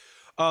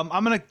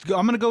I'm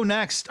gonna go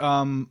next.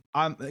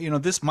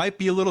 This might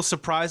be a little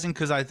surprising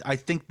because I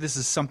think this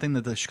is something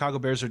that the Chicago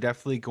Bears are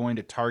definitely going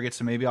to target.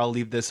 So maybe I'll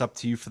leave this up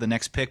to you for the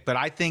next pick. But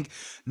I think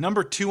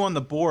number 2 on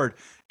the board,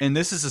 and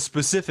this is a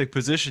specific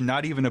position,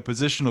 not even a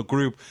positional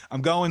group.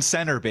 I'm going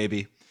center,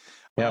 baby.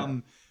 Yeah.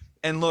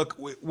 And look,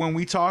 when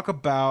we talk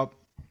about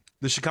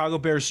the Chicago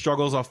Bears'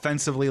 struggles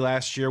offensively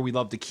last year, we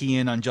love to key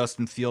in on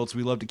Justin Fields.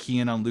 We love to key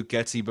in on Luke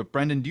Getsy. But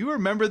Brendan, do you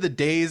remember the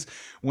days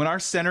when our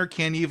center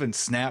can't even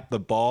snap the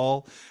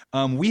ball?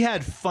 We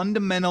had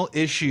fundamental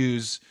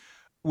issues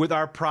with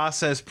our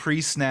process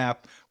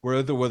pre-snap,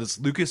 whether it's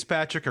Lucas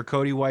Patrick or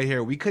Cody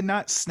Whitehair. We could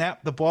not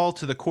snap the ball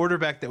to the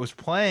quarterback that was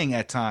playing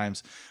at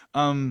times.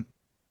 And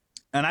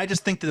I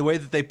just think that the way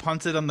that they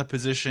punted on the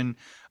position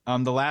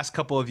the last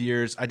couple of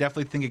years, I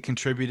definitely think it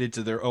contributed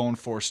to their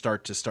 0-4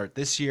 start to start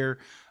this year.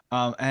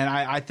 And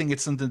I think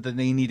it's something that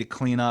they need to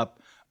clean up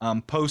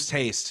post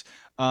haste.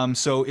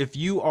 So if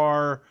you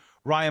are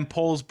Ryan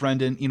Poles,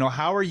 Brendan,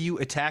 how are you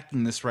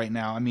attacking this right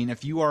now? I mean,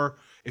 if you're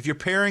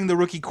pairing the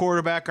rookie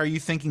quarterback, are you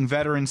thinking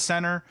veteran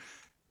center,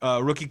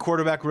 rookie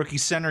quarterback, rookie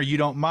center? You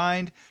don't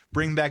mind?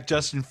 Bring back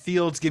Justin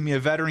Fields, give me a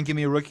veteran, give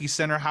me a rookie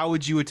center. How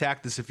would you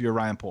attack this if you're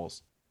Ryan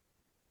Poles?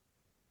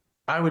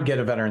 I would get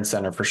a veteran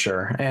center for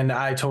sure. And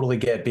I totally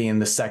get being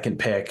the second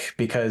pick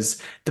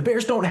because the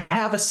Bears don't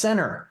have a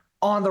center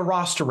on the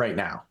roster right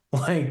now.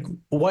 Like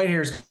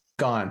Whitehair's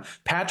gone.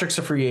 Patrick's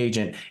a free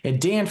agent. And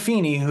Dan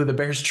Feeney, who the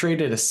Bears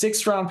traded a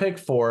 6th-round pick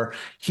for,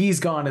 he's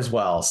gone as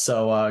well.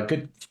 So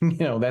good,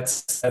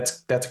 that's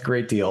a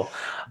great deal.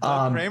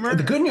 Kramer?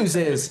 The good news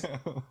is,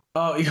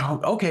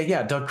 okay,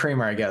 yeah, Doug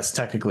Kramer, I guess,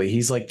 technically.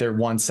 He's like their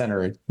one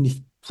center.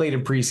 He played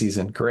in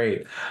preseason.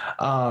 Great.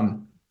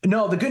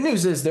 No, the good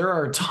news is there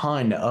are a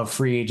ton of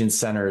free agent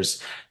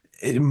centers,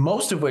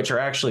 most of which are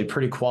actually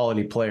pretty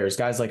quality players.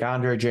 Guys like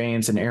Andre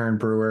James and Aaron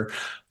Brewer,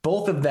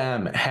 both of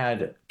them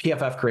had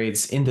PFF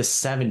grades in the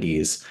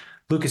 70s.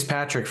 Lucas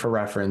Patrick, for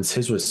reference,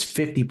 his was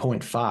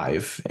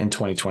 50.5 in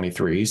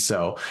 2023,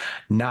 so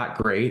not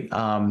great.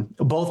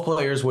 Both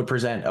players would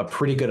present a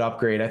pretty good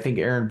upgrade. I think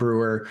Aaron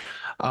Brewer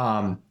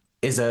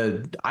is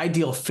a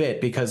ideal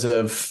fit because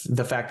of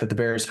the fact that the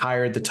Bears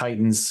hired the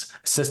Titans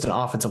assistant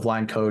offensive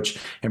line coach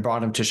and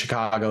brought him to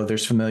Chicago.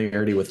 There's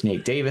familiarity with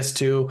Nate Davis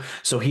too.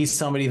 So he's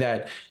somebody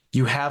that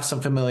you have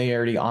some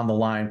familiarity on the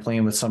line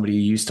playing with somebody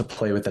you used to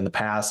play with in the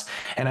past.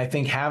 And I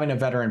think having a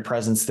veteran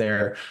presence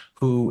there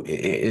who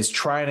is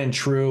tried and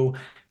true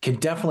can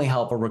definitely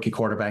help a rookie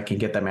quarterback and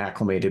get them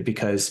acclimated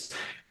because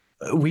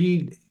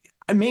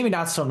maybe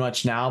not so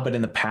much now, but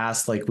in the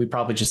past, like we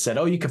probably just said,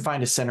 oh, you can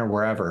find a center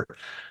wherever.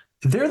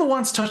 They're the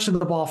ones touching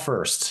the ball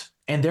first,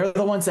 and they're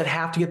the ones that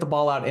have to get the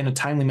ball out in a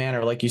timely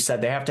manner. Like you said,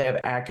 they have to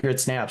have accurate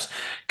snaps.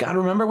 God,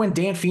 remember when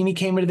Dan Feeney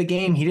came into the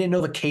game, he didn't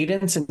know the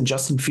cadence and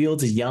Justin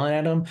Fields is yelling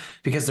at him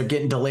because they're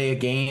getting delay of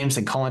games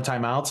and calling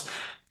timeouts.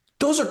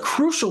 Those are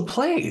crucial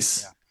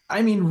plays. Yeah.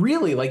 I mean,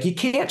 really, like you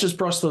can't just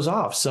brush those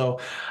off. So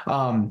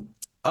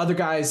other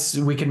guys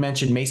we can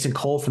mention, Mason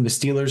Cole from the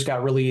Steelers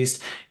got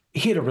released.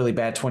 He had a really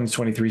bad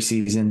 2023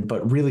 season,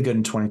 but really good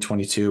in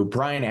 2022.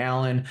 Brian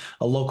Allen,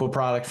 a local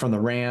product from the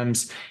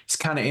Rams. He's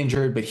kind of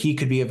injured, but he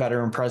could be a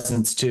veteran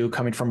presence too,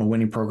 coming from a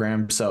winning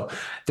program. So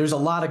there's a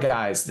lot of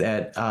guys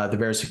that the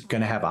Bears are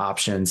going to have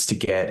options to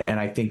get, and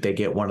I think they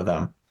get one of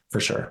them for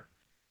sure.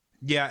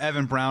 Yeah,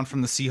 Evan Brown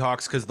from the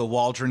Seahawks because the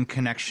Waldron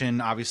connection,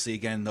 obviously,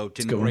 again, though,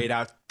 didn't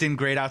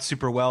grade out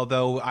super well,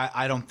 though.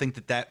 I don't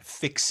think that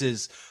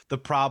fixes the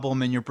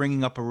problem, and you're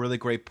bringing up a really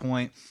great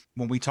point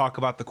when we talk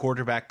about the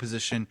quarterback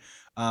position,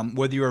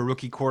 whether you're a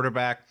rookie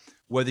quarterback,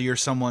 whether you're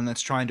someone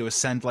that's trying to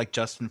ascend like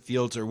Justin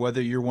Fields, or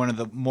whether you're one of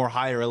the more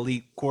higher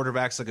elite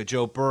quarterbacks like a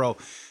Joe Burrow,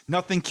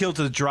 nothing kills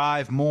the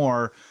drive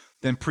more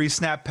than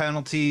pre-snap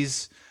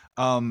penalties,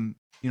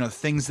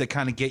 things that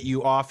kind of get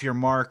you off your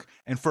mark.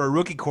 And for a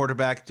rookie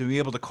quarterback to be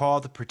able to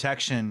call the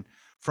protection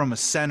from a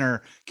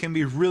center can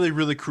be really,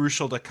 really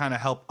crucial to kind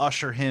of help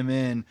usher him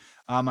in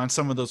on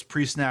some of those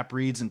pre-snap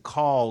reads and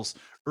calls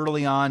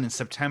early on in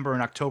September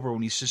and October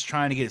when he's just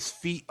trying to get his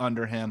feet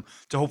under him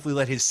to hopefully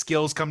let his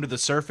skills come to the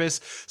surface.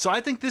 So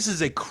I think this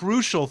is a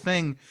crucial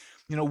thing.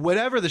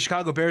 Whatever the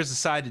Chicago Bears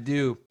decide to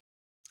do,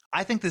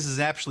 I think this is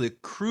actually a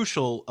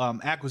crucial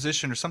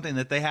acquisition or something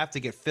that they have to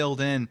get filled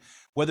in,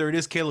 whether it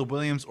is Caleb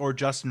Williams or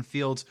Justin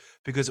Fields,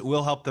 because it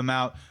will help them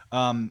out,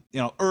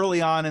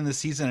 early on in the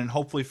season and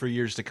hopefully for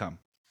years to come.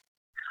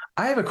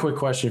 I have a quick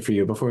question for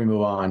you before we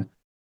move on.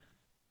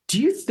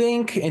 Do you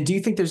think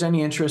there's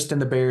any interest in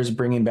the Bears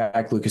bringing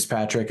back Lucas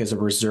Patrick as a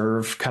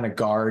reserve kind of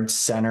guard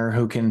center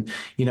who can,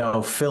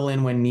 fill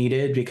in when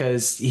needed?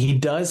 Because he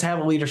does have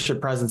a leadership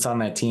presence on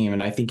that team,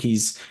 and I think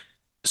he's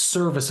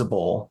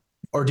serviceable.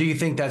 Or do you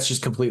think that's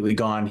just completely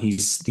gone?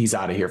 He's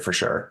out of here for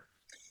sure.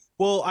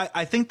 Well,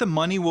 I think the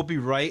money will be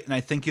right, and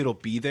I think it'll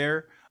be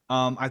there.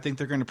 I think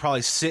they're going to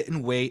probably sit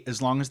and wait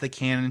as long as they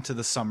can into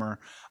the summer.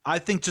 I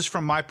think just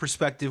from my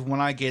perspective, when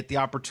I get the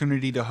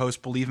opportunity to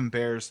host Believe in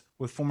Bears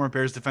with former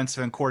Bears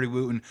defensive end Corey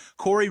Wooten,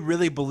 Corey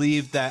really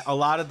believed that a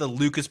lot of the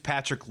Lucas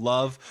Patrick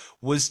love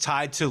was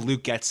tied to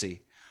Luke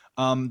Getsy.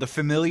 The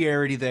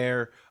familiarity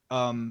there,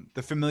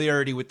 the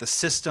familiarity with the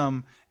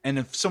system, and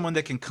if someone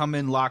that can come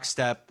in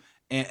lockstep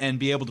and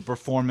be able to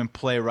perform and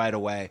play right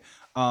away.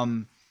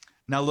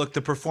 Now, look,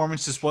 the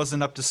performance just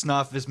wasn't up to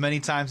snuff. As many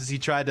times as he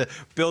tried to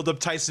build up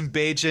Tyson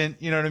Bagent,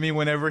 you know what I mean?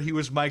 Whenever he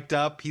was mic'd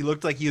up, he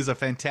looked like he was a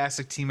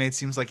fantastic teammate.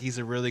 Seems like he's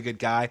a really good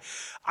guy.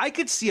 I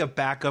could see a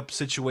backup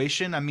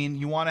situation. I mean,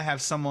 you want to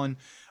have someone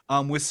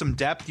with some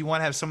depth. You want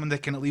to have someone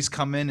that can at least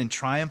come in and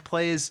try and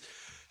play as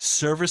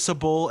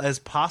serviceable as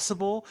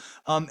possible.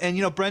 And,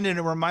 you know, Brendan,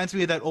 it reminds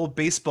me of that old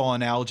baseball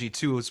analogy,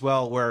 too, as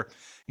well, where,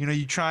 you know,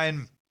 you try and,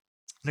 you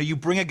know, you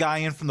bring a guy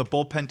in from the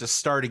bullpen to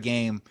start a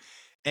game,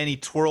 and he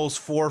twirls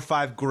 4 or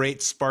 5 great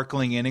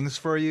sparkling innings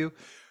for you,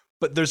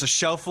 but there's a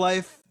shelf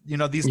life. You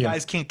know, these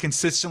guys can't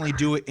consistently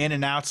do it in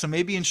and out. So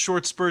maybe in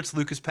short spurts,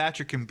 Lucas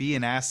Patrick can be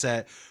an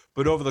asset,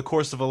 but over the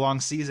course of a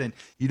long season,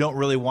 you don't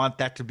really want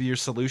that to be your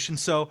solution.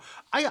 So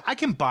I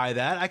can buy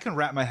that. I can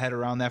wrap my head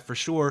around that for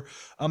sure.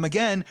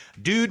 Again,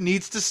 dude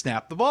needs to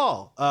snap the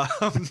ball.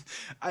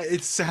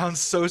 It sounds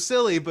so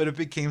silly, but it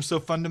became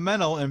so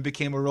fundamental and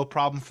became a real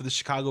problem for the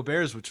Chicago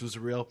Bears, which was a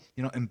real,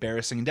 you know,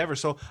 embarrassing endeavor.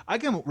 So I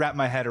can wrap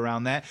my head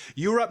around that.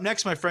 You were up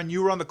next, my friend.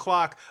 You were on the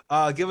clock.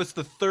 Give us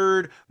the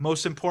third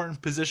most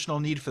important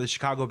positional need for the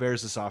Chicago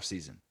Bears this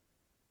offseason.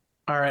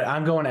 All right,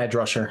 I'm going edge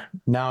rusher.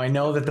 Now, I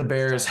know that the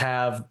Bears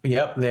have, they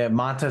have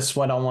Montez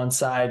Sweat on one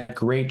side,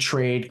 great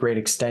trade, great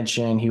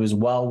extension. He was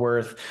well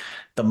worth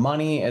the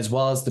money as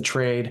well as the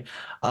trade.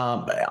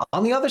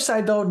 On the other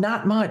side, though,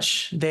 not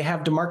much. They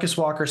have DeMarcus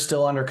Walker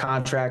still under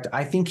contract.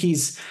 I think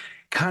he's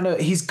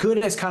good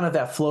as kind of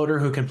that floater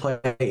who can play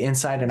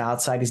inside and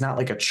outside. He's not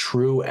like a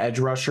true edge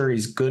rusher.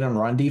 He's good on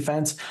run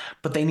defense,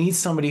 but they need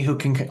somebody who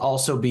can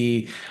also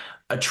be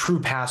a true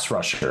pass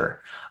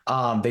rusher.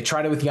 They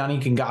tried it with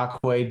Yannick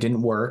Ngakoue,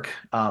 didn't work.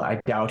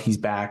 I doubt he's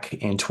back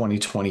in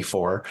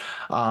 2024.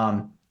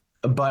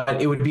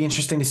 But it would be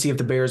interesting to see if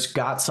the Bears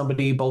got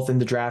somebody both in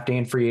the draft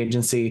and free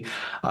agency.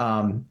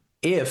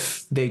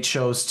 If they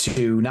chose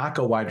to not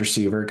go wide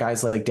receiver,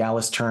 guys like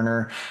Dallas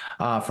Turner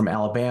from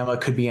Alabama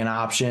could be an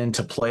option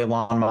to play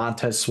along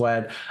Montez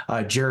Sweat.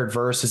 Jared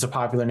Verse is a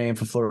popular name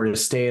for Florida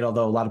State,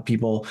 although a lot of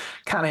people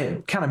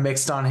kind of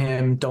mixed on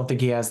him. Don't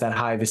think he has that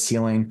high of a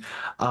ceiling.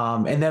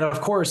 And then, of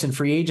course, in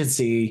free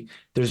agency,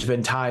 there's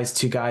been ties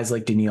to guys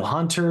like Danielle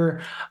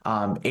Hunter.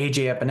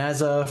 AJ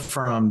Epineza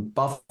from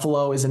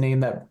Buffalo is a name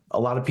that a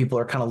lot of people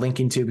are kind of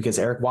linking to because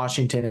Eric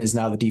Washington is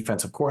now the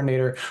defensive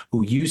coordinator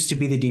who used to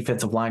be the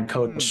defensive line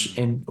coach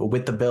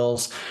with the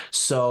Bills.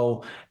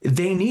 So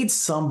they need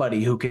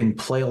somebody who can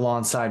play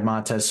alongside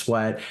Montez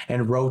Sweat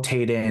and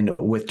rotate in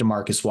with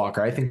DeMarcus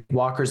Walker. I think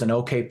Walker's an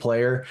okay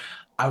player.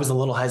 I was a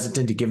little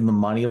hesitant to give him the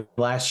money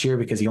last year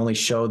because he only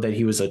showed that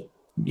he was a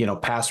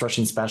pass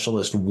rushing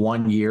specialist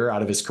 1 year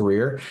out of his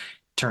career.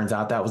 Turns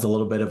out that was a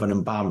little bit of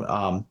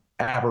an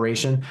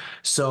aberration.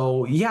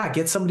 So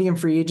get somebody in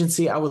free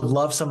agency. I would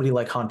love somebody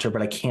like Hunter,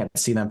 but I can't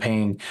see them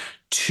paying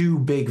 2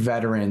 big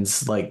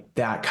veterans like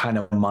that kind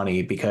of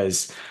money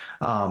because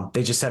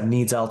they just have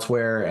needs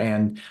elsewhere.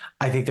 And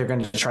I think they're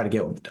going to try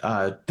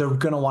to they're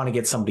going to want to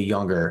get somebody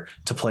younger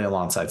to play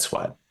alongside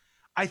Sweat.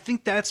 I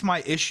think that's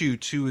my issue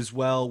too, as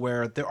well,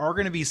 where there are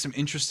going to be some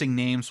interesting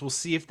names. We'll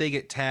see if they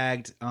get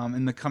tagged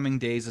in the coming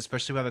days,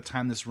 especially by the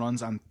time this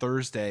runs on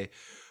Thursday.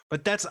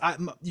 But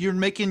you're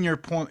making your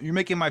point. You're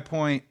making my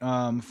point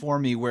for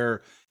me,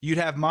 where you'd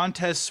have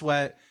Montez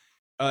Sweat.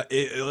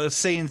 Let's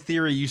say in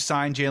theory you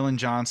sign Jalen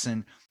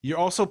Johnson. You're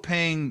also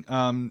paying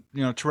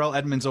Terrell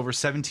Edmonds over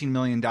 $17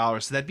 million.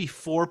 So that'd be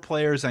 4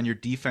 players on your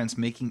defense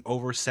making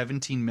over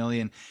 $17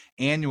 million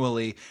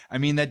annually. I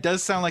mean, that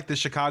does sound like the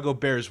Chicago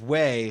Bears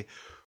way,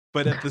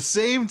 but at the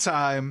same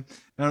time,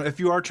 if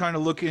you are trying to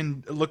look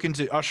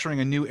into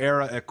ushering a new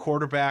era at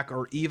quarterback,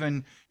 or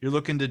even you're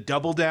looking to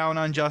double down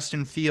on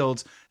Justin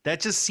Fields,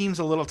 that just seems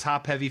a little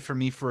top heavy for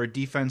me for a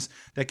defense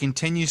that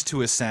continues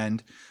to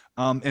ascend.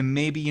 And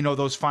maybe,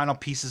 those final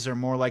pieces are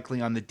more likely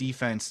on the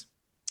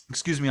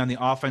on the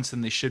offense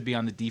than they should be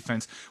on the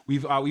defense.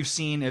 We've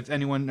seen, if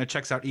anyone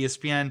checks out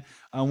ESPN,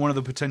 one of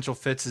the potential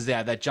fits is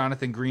that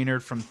Jonathan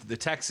Greenard from the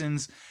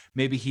Texans.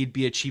 Maybe he'd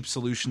be a cheap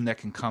solution that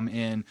can come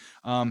in,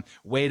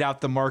 wait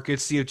out the market,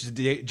 see if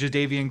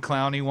Jadeveon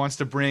Clowney wants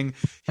to bring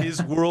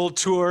his world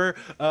tour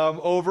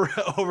over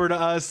to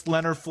us.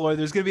 Leonard Floyd.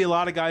 There's going to be a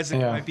lot of guys that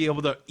might be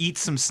able to eat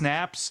some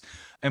snaps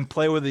and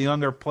play with a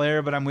younger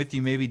player. But I'm with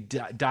you. Maybe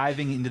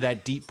diving into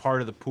that deep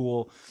part of the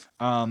pool.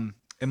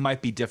 It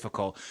might be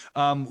difficult.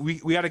 We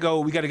got to go.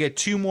 We got to get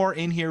 2 more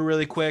in here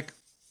really quick.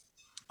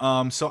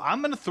 So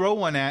I'm going to throw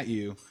one at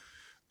you.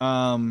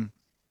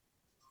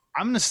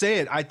 I'm going to say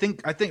it. I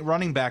think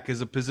running back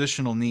is a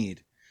positional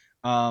need.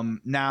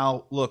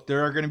 Now, look,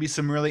 there are going to be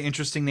some really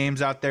interesting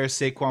names out there: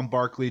 Saquon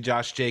Barkley,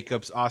 Josh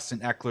Jacobs, Austin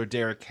Eckler,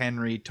 Derrick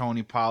Henry,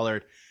 Tony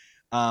Pollard.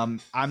 I'm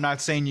not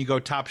saying you go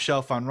top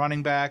shelf on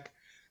running back,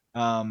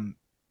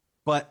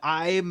 but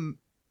I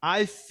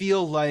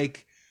feel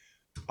like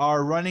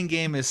our running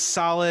game is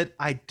solid.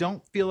 I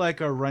don't feel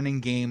like our running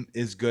game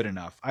is good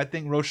enough. I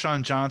think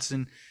Roschon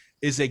Johnson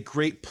is a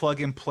great plug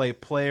and play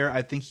player.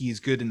 I think he's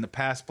good in the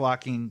pass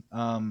blocking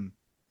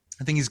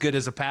I think he's good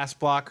as a pass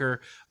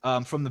blocker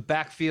from the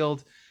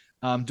backfield.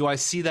 Do I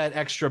see that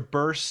extra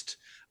burst?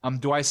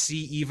 Do I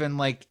see even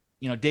like,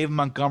 David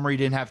Montgomery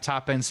didn't have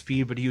top end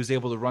speed, but he was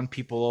able to run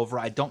people over.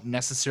 I don't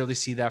necessarily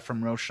see that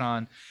from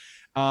Roschon.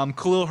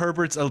 Khalil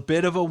Herbert's a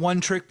bit of a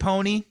one-trick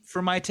pony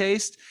for my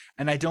taste,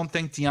 and I don't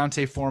think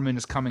D'Onta Foreman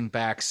is coming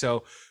back.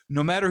 So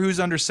no matter who's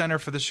under center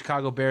for the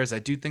Chicago Bears, I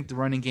do think the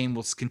running game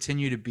will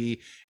continue to be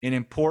an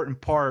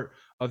important part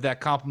of that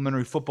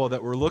complementary football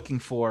that we're looking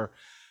for.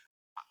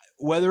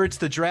 Whether it's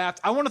the draft,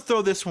 I want to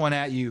throw this one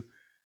at you.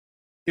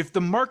 If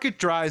the market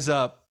dries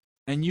up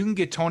and you can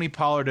get Tony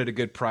Pollard at a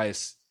good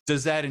price,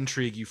 does that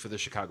intrigue you for the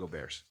Chicago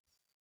Bears?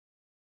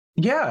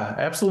 Yeah,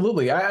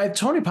 absolutely.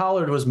 Tony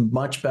Pollard was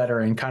much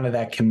better in kind of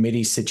that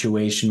committee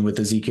situation with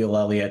Ezekiel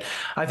Elliott.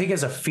 I think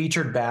as a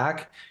featured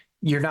back,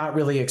 you're not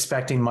really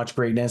expecting much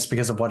greatness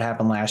because of what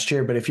happened last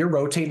year. But if you're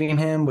rotating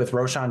him with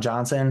Roschon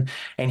Johnson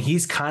and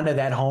he's kind of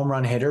that home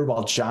run hitter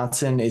while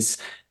Johnson is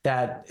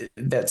that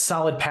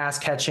solid pass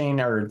catching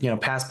or,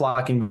 pass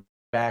blocking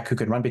back who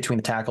could run between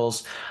the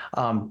tackles,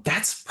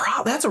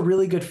 that's a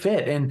really good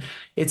fit. And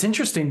it's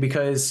interesting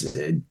because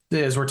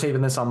as we're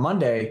taping this on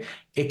Monday,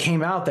 it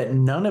came out that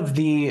none of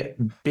the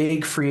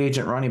big free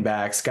agent running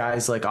backs,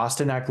 guys like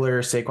Austin Eckler,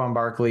 Saquon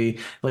Barkley,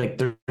 like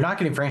they're not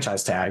getting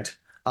franchise tagged.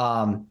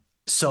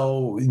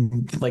 So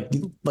like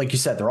you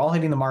said, they're all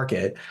hitting the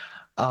market.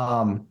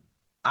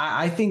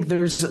 I think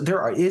there is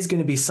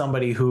going to be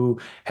somebody who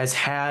has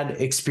had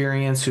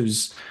experience,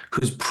 who's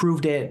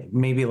proved it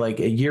maybe like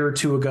a year or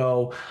two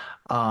ago,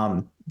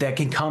 that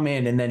can come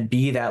in and then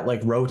be that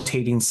like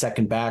rotating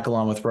second back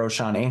along with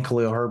Roschon and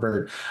Khalil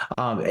Herbert.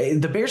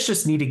 The Bears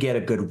just need to get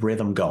a good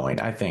rhythm going.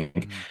 I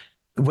think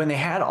when they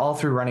had all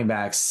three running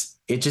backs,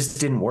 it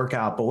just didn't work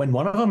out. But when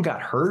one of them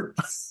got hurt,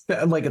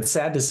 like it's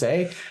sad to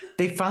say,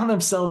 they found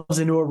themselves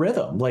into a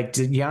rhythm. Like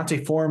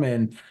D'Onta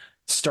Foreman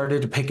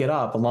started to pick it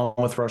up along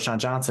with Roschon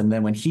Johnson.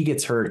 Then when he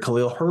gets hurt,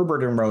 Khalil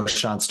Herbert and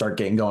Roschon start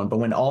getting going. But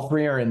when all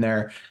three are in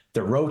there,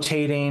 they're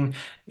rotating.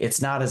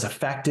 It's not as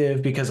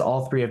effective because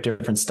all three have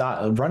different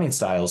running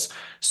styles.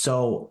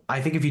 So I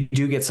think if you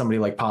do get somebody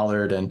like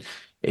Pollard, and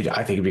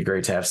I think it'd be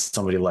great to have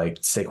somebody like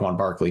Saquon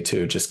Barkley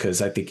too, just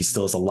because I think he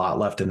still has a lot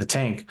left in the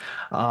tank.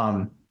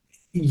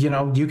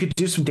 You could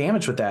do some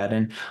damage with that.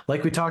 And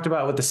like we talked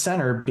about with the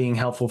center being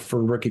helpful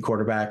for rookie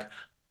quarterback,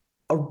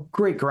 a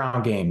great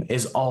ground game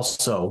is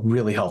also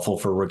really helpful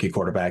for a rookie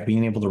quarterback.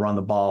 Being able to run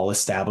the ball,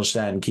 establish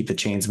that, and keep the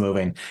chains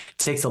moving, it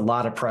takes a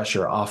lot of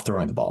pressure off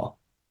throwing the ball.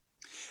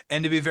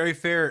 And to be very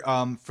fair,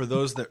 for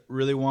those that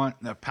really want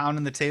a pound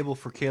in the table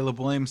for Caleb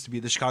Williams to be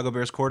the Chicago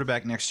Bears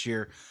quarterback next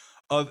year,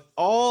 of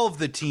all of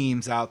the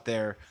teams out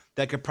there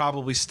that could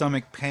probably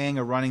stomach paying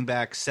a running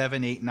back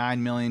 $7, $8, $9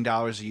 million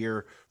a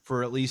year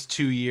for at least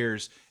 2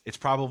 years, it's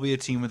probably a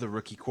team with a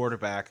rookie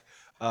quarterback.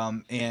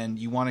 And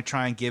you want to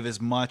try and give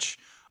as much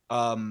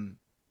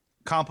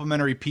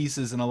complementary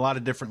pieces and a lot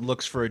of different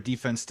looks for a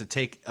defense to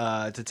take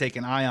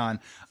an eye on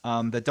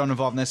that don't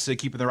involve necessarily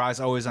keeping their eyes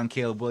always on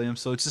Caleb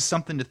Williams. So it's just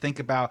something to think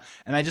about.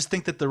 And I just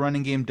think that the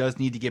running game does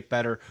need to get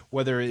better,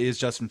 whether it is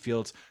Justin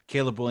Fields,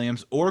 Caleb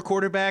Williams, or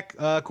quarterback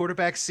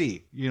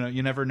C.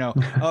 You never know.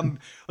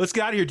 Let's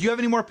get out of here. Do you have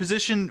any more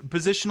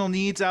positional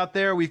needs out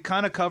there? We've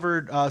kind of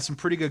covered some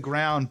pretty good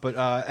ground,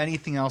 but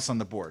anything else on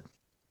the board?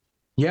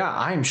 Yeah,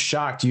 I'm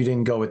shocked you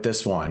didn't go with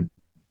this one.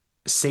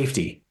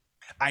 Safety.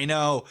 I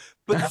know,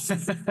 but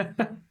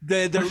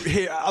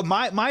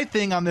my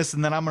thing on this,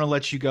 and then I'm going to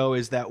let you go,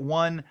 is that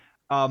one,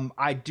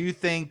 I do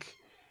think,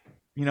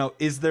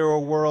 is there a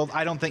world?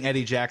 I don't think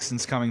Eddie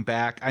Jackson's coming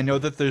back. I know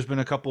that there's been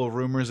a couple of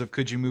rumors of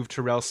could you move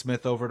Terrell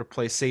Smith over to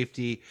play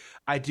safety.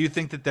 I do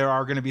think that there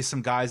are going to be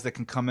some guys that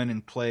can come in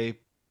and play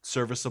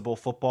serviceable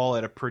football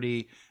at a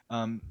pretty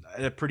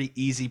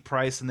easy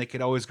price, and they could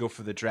always go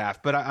for the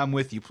draft. But I'm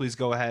with you. Please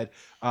go ahead.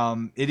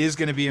 It is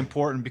going to be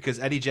important because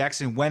Eddie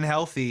Jackson, when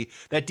healthy,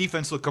 that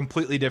defense looked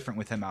completely different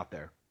with him out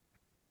there.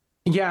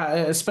 Yeah,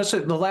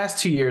 especially the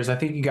last 2 years, I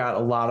think he got a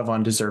lot of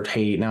undeserved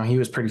hate. Now, he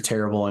was pretty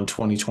terrible in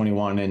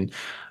 2021 and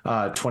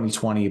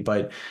 2020,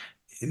 but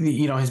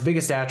his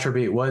biggest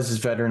attribute was his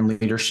veteran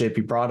leadership.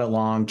 He brought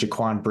along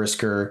Jaquan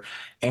Brisker,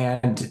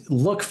 and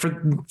look, for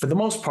the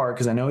most part,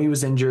 because I know he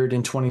was injured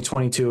in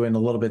 2022 and a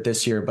little bit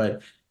this year,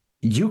 but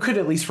you could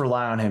at least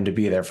rely on him to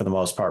be there for the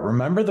most part.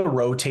 Remember the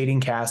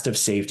rotating cast of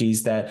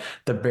safeties that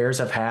the Bears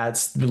have had,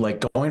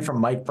 like going from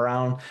Mike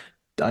Brown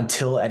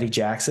until Eddie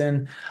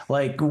Jackson.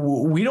 Like,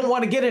 we don't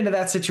want to get into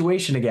that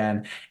situation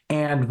again.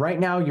 And right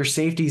now your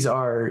safeties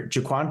are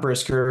Jaquan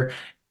Brisker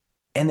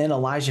and then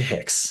Elijah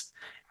Hicks.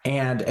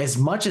 And as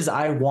much as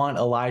I want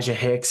Elijah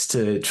Hicks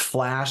to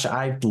flash,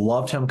 I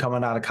loved him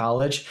coming out of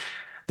college.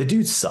 The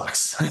dude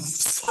sucks.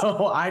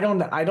 So I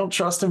don't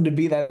trust him to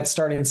be that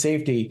starting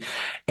safety.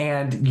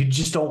 And you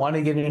just don't want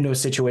to get into a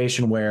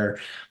situation where,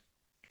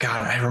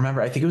 God,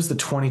 I think it was the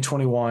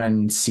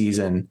 2021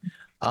 season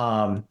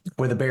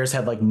where the Bears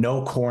had like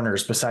no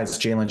corners besides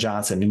Jalen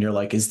Johnson. And you're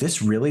like, is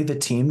this really the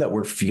team that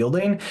we're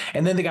fielding?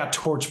 And then they got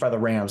torched by the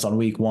Rams on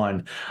week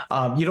 1.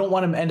 You don't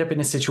want to end up in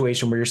a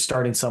situation where you're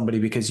starting somebody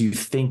because you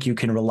think you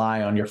can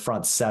rely on your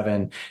front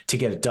 7 to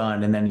get it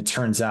done. And then it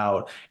turns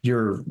out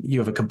you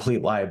have a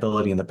complete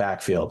liability in the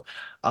backfield.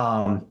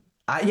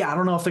 I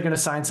don't know if they're going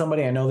to sign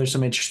somebody. I know there's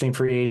some interesting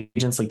free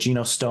agents like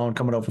Geno Stone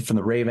coming over from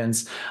the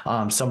Ravens.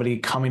 Somebody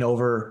coming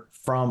over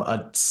from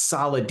a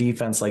solid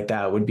defense like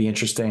that would be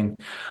interesting.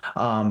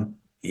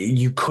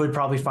 You could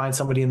probably find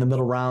somebody in the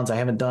middle rounds. I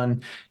haven't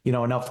done,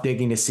 enough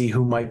digging to see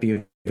who might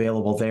be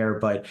available there,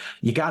 but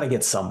you got to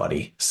get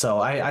somebody. So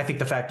I think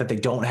the fact that they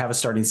don't have a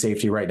starting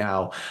safety right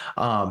now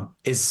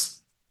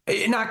is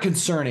not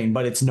concerning,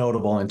 but it's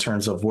notable in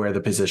terms of where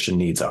the position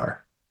needs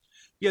are.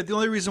 Yeah, the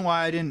only reason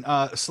why I didn't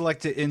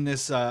select it in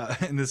this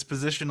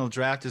positional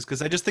draft is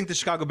because I just think the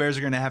Chicago Bears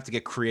are going to have to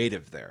get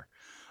creative there.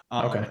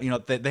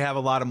 Okay. They have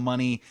a lot of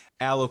money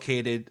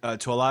allocated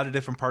to a lot of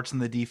different parts in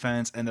the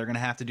defense, and they're going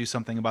to have to do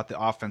something about the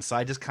offense. So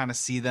I just kind of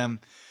see them,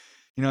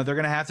 they're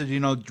going to have to,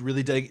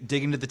 really dig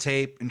into the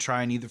tape and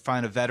try and either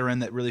find a veteran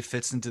that really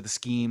fits into the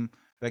scheme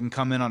that can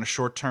come in on a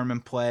short term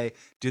and play.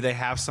 Do they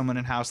have someone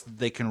in house that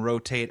they can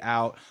rotate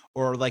out?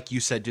 Or like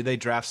you said, do they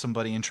draft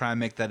somebody and try and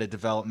make that a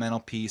developmental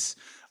piece?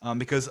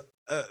 Because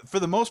for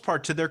the most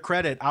part, to their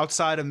credit,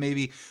 outside of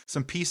maybe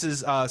some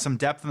pieces, some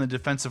depth on the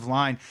defensive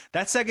line,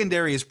 that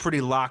secondary is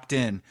pretty locked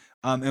in.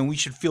 And we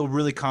should feel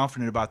really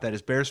confident about that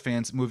as Bears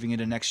fans moving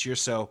into next year.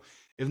 So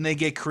if they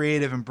get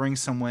creative and bring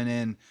someone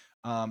in,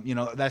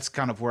 that's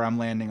kind of where I'm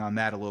landing on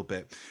that a little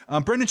bit.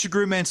 Brendan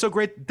Shagru, man, so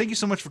great. Thank you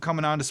so much for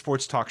coming on to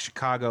Sports Talk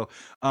Chicago.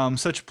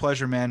 Such a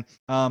pleasure, man.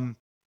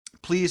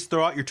 Please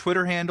throw out your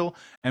Twitter handle,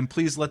 and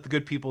please let the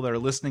good people that are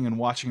listening and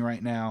watching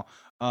right now,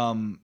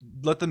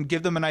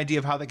 give them an idea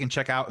of how they can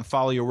check out and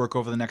follow your work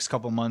over the next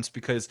couple months,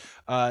 because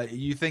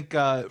you think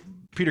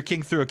Peter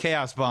King threw a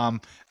chaos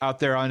bomb out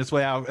there on his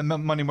way out,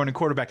 Monday Morning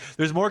Quarterback.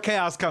 There's more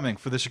chaos coming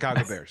for the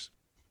Chicago Bears.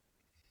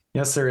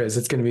 Yes, there is.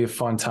 It's going to be a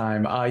fun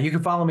time. You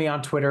can follow me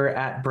on Twitter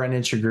at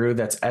Brendan Shagru.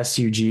 That's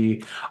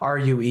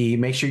SUGRUE.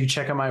 Make sure you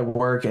check out my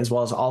work as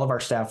well as all of our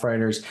staff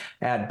writers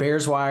at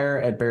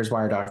BearsWire at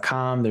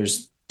bearswire.com.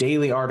 There's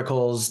daily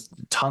articles,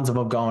 tons of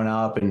them going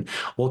up, and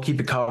we'll keep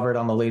you covered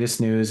on the latest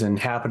news and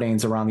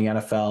happenings around the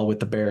NFL with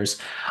the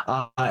Bears.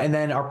 And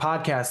then our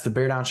podcast, the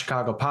Bear Down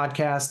Chicago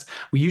podcast,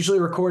 we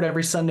usually record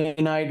every Sunday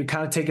night. We're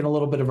kind of taking a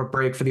little bit of a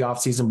break for the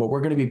offseason, but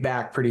we're going to be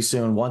back pretty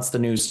soon once the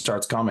news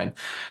starts coming.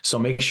 So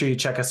make sure you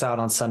check us out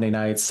on Sunday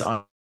nights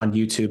on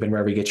YouTube and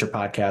wherever you get your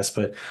podcasts.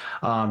 But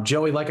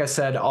Joey, like I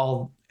said,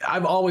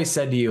 I've always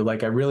said to you,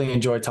 like, I really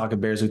enjoy talking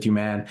Bears with you,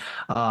 man.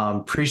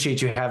 Appreciate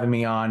you having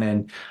me on,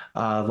 and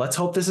let's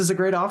hope this is a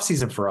great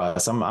offseason for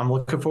us. I'm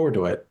looking forward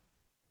to it.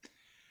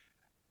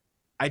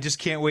 I just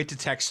can't wait to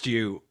text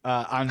you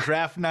on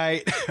draft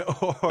night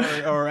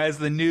or as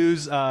the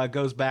news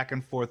goes back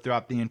and forth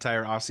throughout the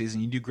entire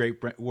offseason. You do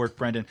great work,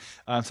 Brendan.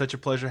 Such a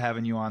pleasure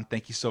having you on.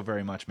 Thank you so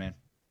very much, man.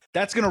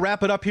 That's going to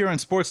wrap it up here on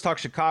Sports Talk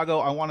Chicago.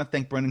 I want to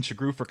thank Brendan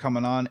Shagru for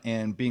coming on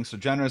and being so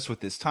generous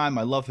with his time.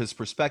 I love his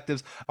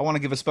perspectives. I want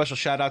to give a special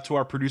shout out to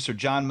our producer,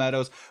 John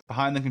Meadows,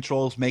 behind the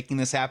controls, making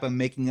this happen,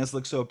 making us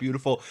look so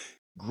beautiful.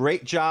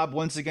 Great job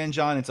once again,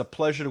 John. It's a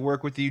pleasure to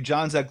work with you.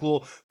 John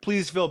Zaghloul,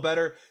 please feel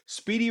better.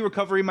 Speedy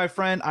recovery, my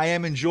friend. I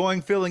am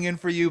enjoying filling in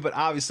for you, but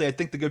obviously I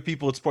think the good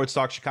people at Sports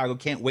Talk Chicago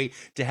can't wait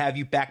to have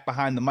you back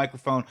behind the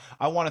microphone.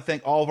 I want to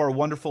thank all of our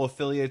wonderful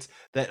affiliates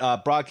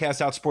that broadcast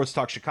out Sports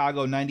Talk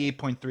Chicago,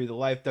 98.3 The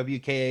Life,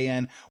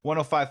 WKAN,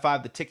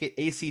 105.5 The Ticket,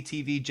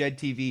 ACTV, JED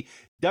TV,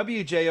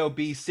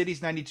 WJOB, Cities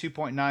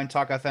 92.9,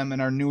 Talk FM,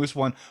 and our newest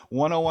one,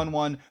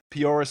 101.1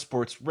 Peoria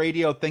Sports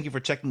Radio. Thank you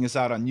for checking us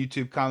out on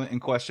YouTube. Comment and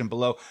question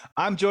below.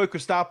 I'm Joey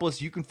Christopoulos.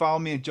 You can follow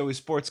me at Joey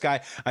Sports Guy.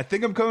 I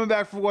think I'm coming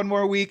back for one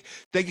more week.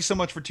 Thank you so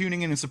much for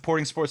tuning in and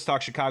supporting Sports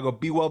Talk Chicago.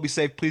 Be well, be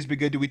safe, please be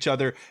good to each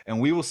other, and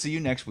we will see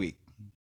you next week.